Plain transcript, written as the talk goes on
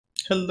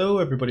Hello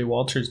everybody,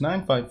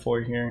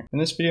 Walters954 here. In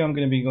this video I'm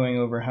going to be going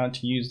over how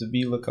to use the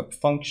VLOOKUP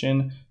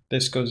function.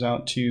 This goes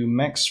out to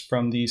Mex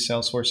from the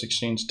Salesforce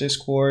Exchange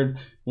Discord.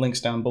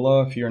 Links down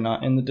below. If you're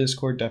not in the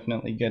Discord,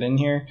 definitely get in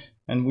here.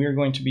 And we're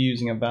going to be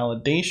using a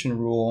validation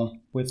rule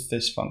with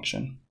this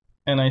function.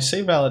 And I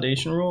say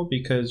validation rule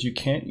because you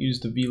can't use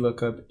the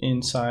VLOOKUP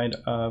inside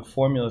of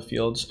formula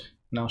fields.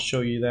 And I'll show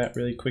you that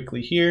really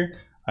quickly here.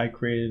 I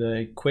created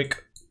a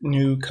quick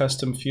new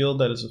custom field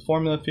that is a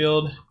formula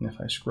field, and if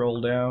I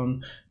scroll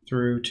down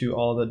through to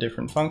all the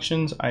different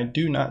functions, I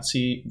do not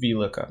see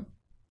VLOOKUP.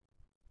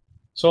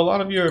 So a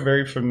lot of you are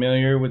very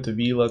familiar with the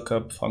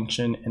VLOOKUP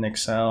function in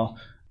Excel.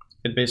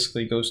 It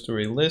basically goes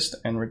through a list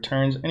and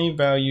returns any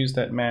values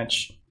that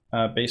match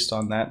based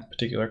on that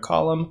particular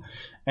column.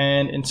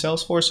 And in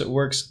Salesforce it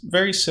works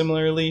very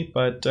similarly,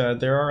 but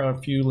there are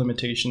a few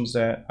limitations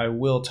that I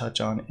will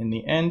touch on in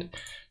the end.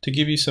 To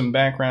give you some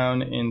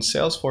background in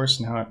Salesforce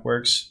and how it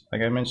works,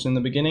 like I mentioned in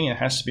the beginning, it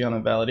has to be on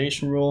a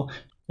validation rule.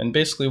 And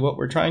basically what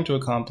we're trying to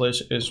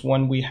accomplish is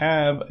when we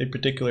have a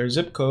particular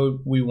zip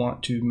code, we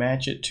want to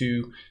match it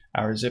to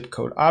our zip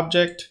code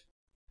object,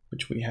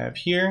 which we have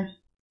here.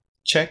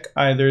 Check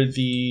either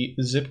the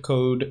zip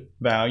code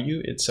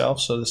value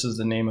itself, so this is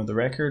the name of the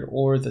record,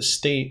 or the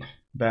state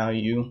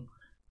value,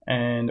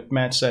 and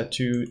match that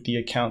to the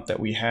account that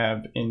we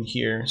have in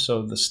here,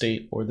 so the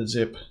state or the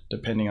zip,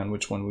 depending on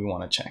which one we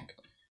want to check.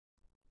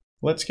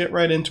 Let's get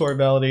right into our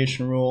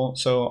validation rule.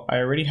 So I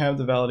already have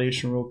the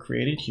validation rule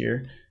created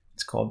here.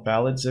 It's called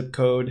valid zip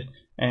code,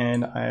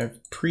 and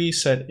I've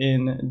preset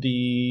in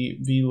the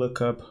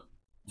VLOOKUP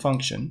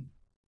function.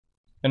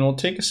 And we'll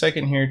take a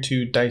second here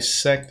to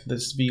dissect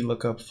this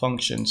VLOOKUP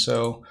function.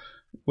 So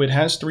it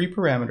has three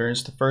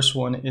parameters. The first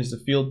one is the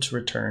field to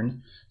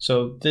return.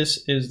 So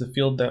this is the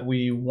field that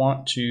we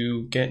want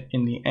to get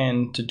in the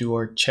end to do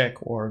our check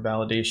or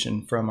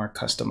validation from our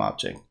custom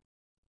object.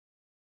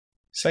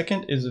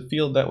 Second is the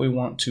field that we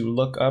want to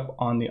look up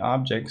on the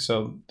object.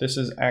 So this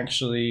is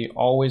actually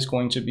always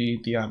going to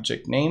be the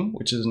object name,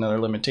 which is another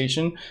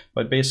limitation,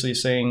 but basically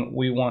saying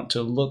we want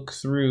to look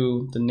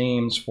through the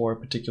names for a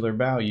particular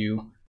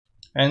value.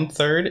 And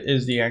third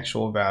is the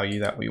actual value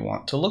that we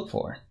want to look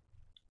for.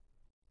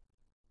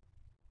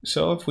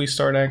 So if we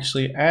start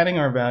actually adding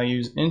our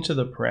values into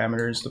the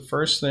parameters, the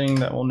first thing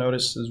that we'll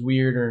notice is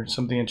weird or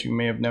something that you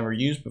may have never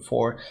used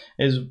before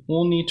is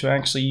we'll need to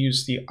actually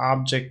use the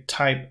object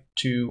type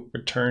to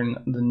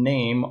return the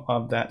name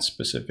of that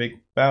specific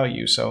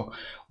value. So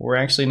we're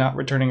actually not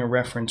returning a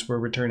reference, we're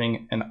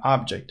returning an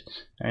object.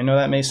 I know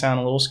that may sound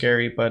a little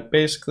scary, but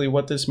basically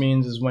what this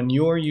means is when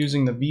you're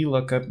using the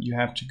VLOOKUP, you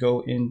have to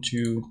go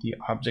into the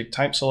object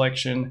type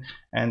selection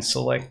and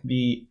select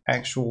the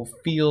actual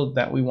field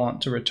that we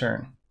want to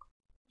return.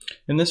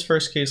 In this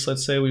first case,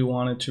 let's say we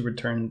wanted to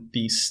return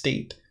the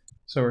state.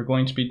 So we're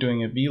going to be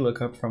doing a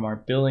VLOOKUP from our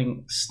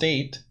billing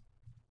state,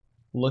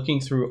 looking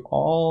through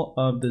all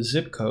of the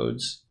zip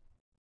codes,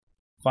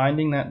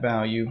 finding that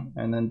value,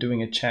 and then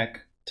doing a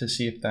check to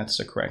see if that's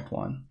the correct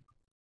one.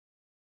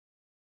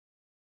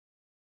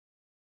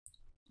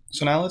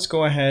 So now let's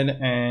go ahead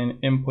and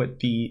input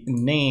the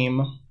name.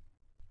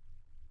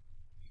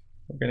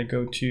 We're going to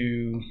go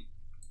to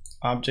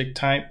object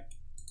type,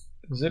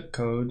 zip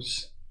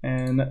codes,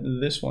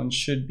 and this one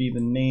should be the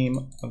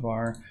name of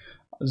our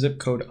zip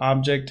code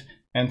object.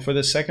 And for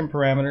the second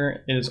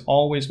parameter, it is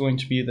always going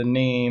to be the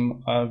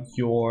name of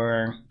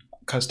your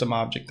custom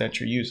object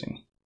that you're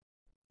using.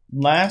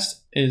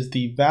 Last is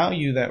the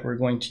value that we're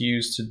going to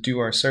use to do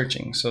our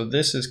searching. So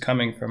this is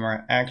coming from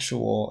our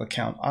actual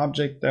account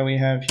object that we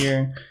have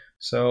here.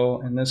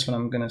 So in this one,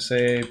 I'm going to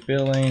say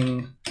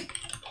billing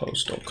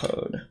postal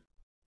code.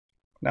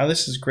 Now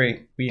this is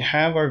great. We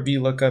have our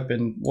VLOOKUP,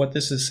 and what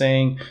this is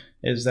saying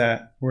is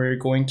that we're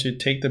going to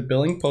take the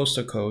billing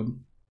postal code,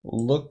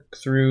 look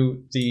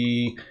through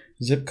the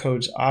zip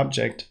codes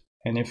object,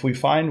 and if we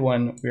find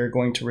one, we are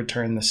going to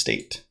return the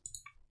state.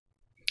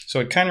 So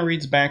it kind of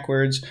reads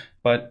backwards,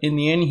 but in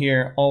the end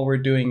here, all we're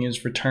doing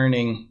is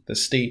returning the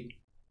state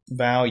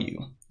value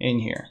in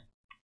here,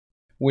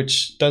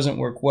 which doesn't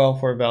work well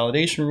for a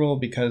validation rule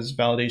because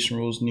validation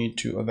rules need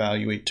to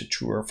evaluate to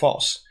true or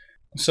false.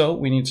 So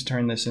we need to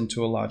turn this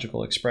into a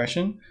logical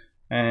expression.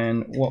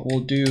 And what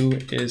we'll do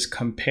is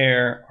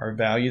compare our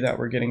value that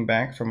we're getting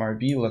back from our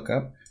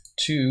VLOOKUP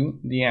to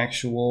the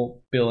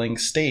actual billing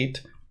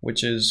state,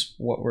 which is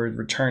what we're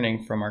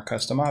returning from our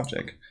custom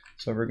object.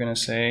 So we're going to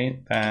say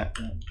that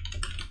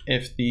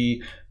if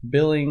the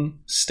billing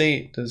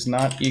state does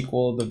not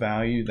equal the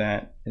value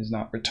that is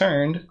not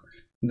returned,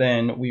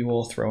 then we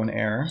will throw an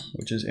error,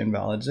 which is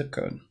invalid zip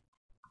code.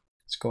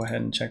 Let's go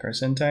ahead and check our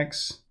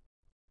syntax.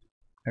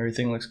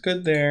 Everything looks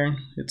good there.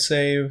 Hit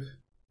save.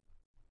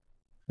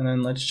 And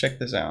then let's check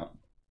this out.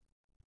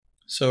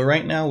 So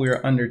right now we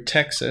are under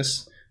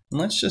Texas,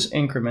 and let's just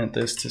increment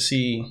this to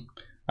see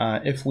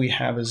if we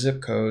have a zip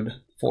code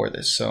for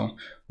this. So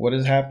what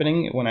is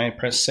happening when I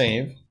press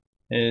save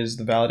is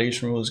the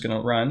validation rule is going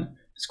to run.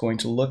 It's going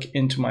to look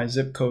into my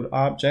zip code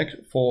object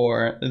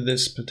for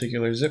this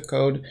particular zip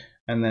code,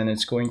 and then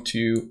it's going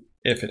to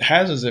if it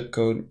has a zip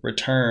code,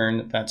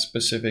 return that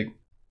specific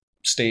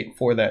state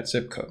for that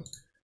zip code.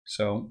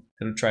 So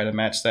it'll try to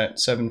match that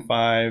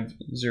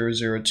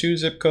 75002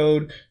 zip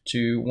code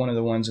to one of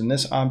the ones in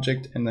this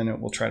object, and then it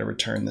will try to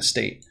return the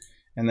state.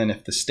 And then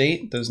if the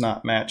state does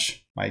not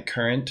match my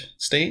current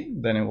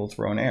state, then it will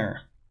throw an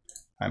error.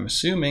 I'm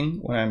assuming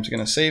when I'm going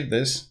to save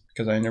this,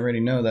 because I already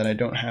know that I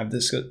don't have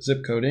this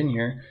zip code in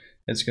here,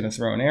 it's going to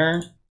throw an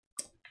error.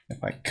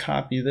 If I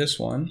copy this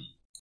one,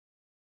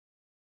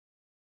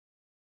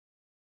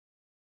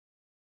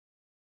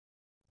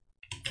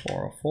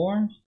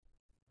 (404),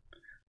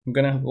 I'm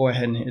going to go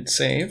ahead and hit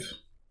save.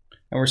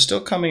 And we're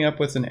still coming up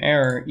with an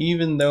error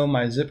even though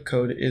my zip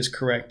code is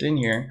correct in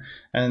here.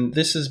 And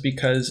this is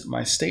because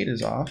my state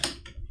is off.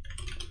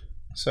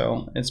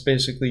 So it's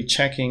basically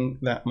checking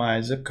that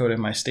my zip code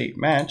and my state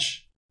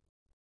match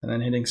and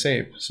then hitting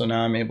save. So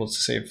now I'm able to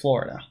save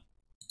Florida.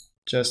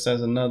 Just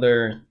as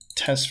another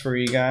test for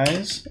you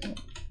guys,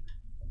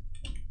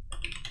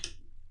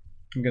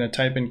 I'm going to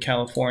type in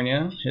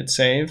California, hit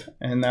save,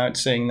 and now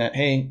it's saying that,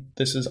 hey,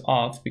 this is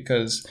off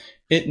because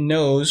it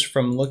knows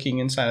from looking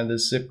inside of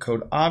this zip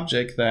code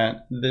object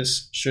that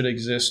this should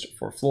exist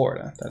for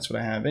Florida. That's what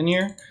I have in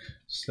here.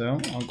 So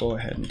I'll go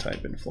ahead and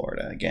type in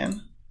Florida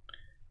again,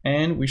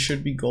 and we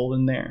should be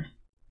golden there.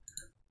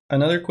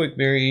 Another quick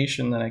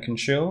variation that I can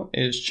show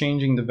is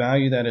changing the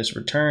value that is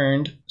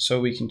returned so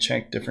we can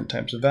check different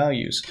types of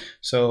values.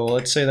 So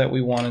let's say that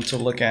we wanted to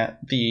look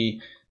at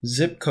the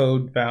zip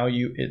code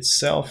value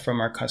itself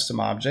from our custom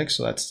object.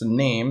 So that's the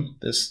name,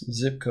 this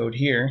zip code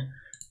here.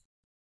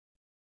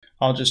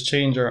 I'll just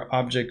change our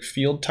object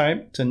field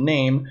type to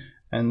name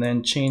and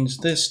then change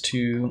this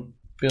to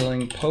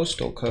billing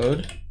postal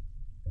code.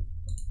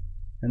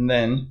 And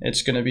then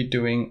it's going to be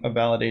doing a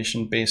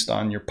validation based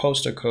on your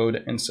postal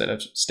code instead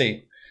of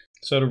state.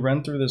 So to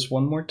run through this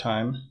one more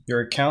time,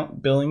 your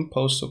account billing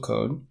postal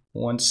code,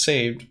 once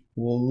saved,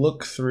 will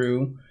look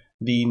through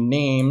the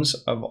names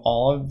of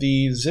all of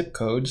the zip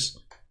codes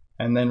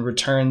and then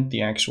return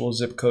the actual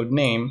zip code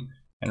name.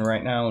 And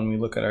right now when we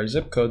look at our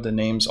zip code, the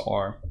names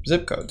are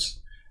zip codes.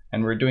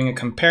 And we're doing a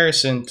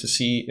comparison to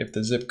see if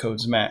the zip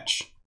codes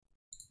match.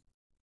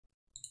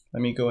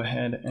 Let me go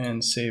ahead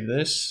and save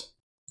this.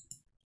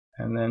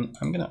 And then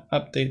I'm going to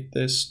update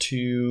this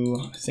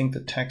to, I think,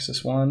 the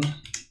Texas one.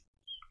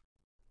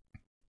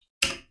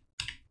 I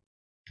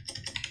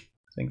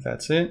think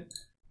that's it.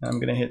 I'm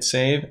going to hit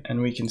save,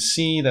 and we can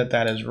see that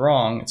that is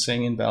wrong. It's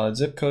saying invalid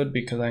zip code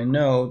because I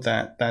know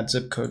that that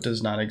zip code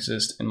does not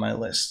exist in my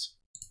list.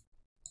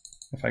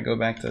 If I go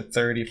back to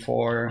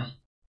 34,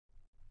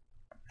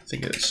 I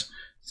think it's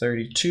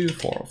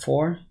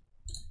 32404,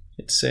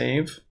 hit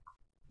save,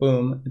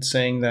 boom, it's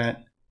saying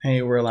that,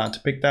 hey, we're allowed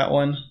to pick that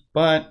one,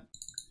 but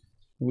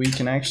we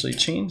can actually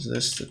change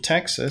this to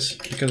Texas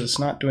because it's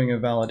not doing a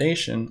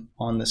validation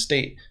on the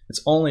state.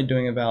 It's only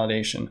doing a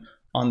validation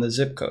on the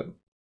zip code.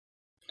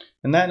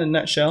 And that in a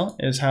nutshell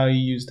is how you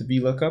use the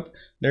VLOOKUP.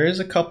 There is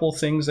a couple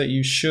things that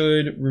you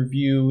should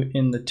review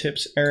in the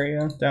tips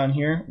area down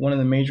here. One of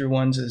the major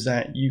ones is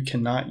that you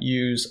cannot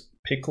use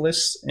pick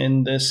lists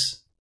in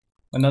this.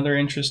 Another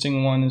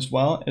interesting one as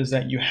well is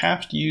that you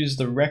have to use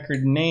the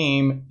record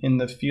name in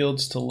the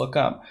fields to look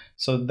up.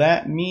 So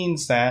that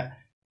means that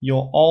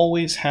you'll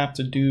always have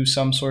to do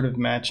some sort of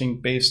matching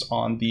based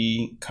on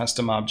the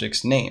custom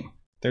object's name.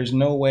 There's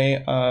no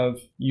way of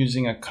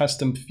using a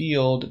custom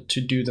field to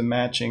do the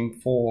matching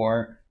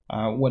for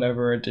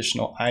whatever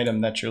additional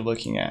item that you're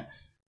looking at.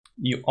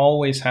 You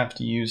always have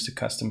to use the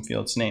custom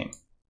field's name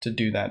to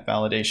do that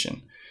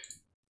validation.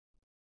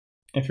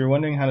 If you're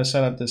wondering how to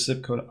set up this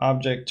zip code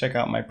object, check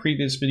out my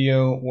previous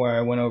video where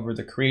I went over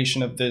the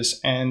creation of this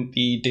and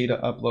the data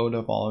upload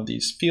of all of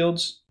these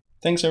fields.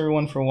 Thanks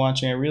everyone for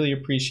watching. I really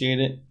appreciate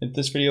it. If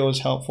this video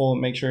was helpful,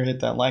 make sure to hit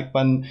that like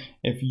button.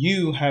 If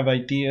you have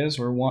ideas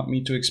or want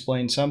me to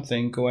explain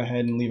something, go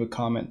ahead and leave a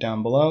comment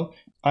down below.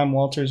 I'm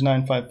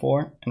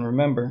Walters954, and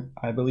remember,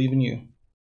 I believe in you.